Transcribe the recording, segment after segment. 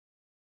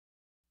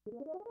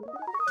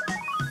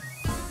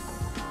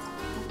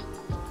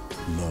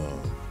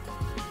Love,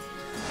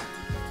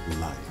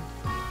 life,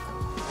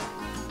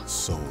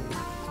 soul.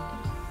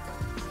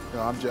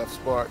 I'm Jeff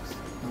Sparks,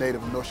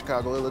 native of North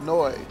Chicago,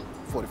 Illinois,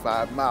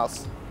 45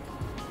 miles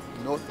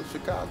north of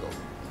Chicago.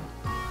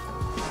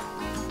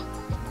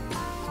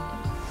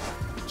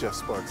 Jeff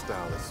Sparks'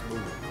 style is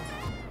smooth,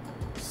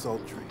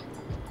 sultry.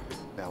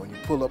 Now, when you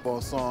pull up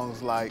on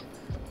songs like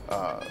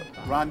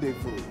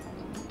Rendezvous,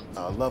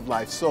 Love,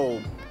 Life,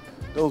 Soul,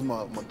 those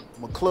my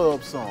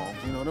club songs,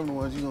 you know, them the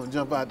ones you're gonna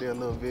jump out there a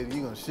little bit,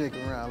 you're gonna shake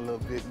around a little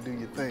bit and do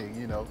your thing,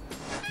 you know.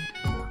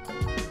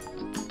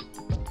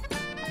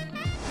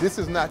 This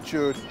is not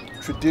your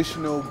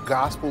traditional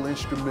gospel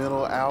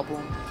instrumental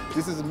album.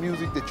 This is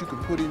music that you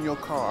can put in your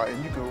car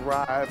and you can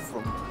ride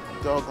from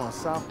doggone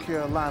South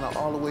Carolina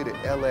all the way to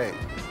LA.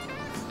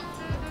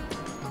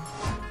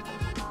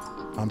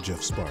 I'm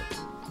Jeff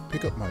Sparks.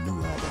 Pick up my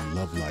new album,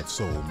 Love, Life,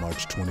 Soul,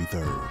 March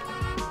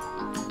 23rd.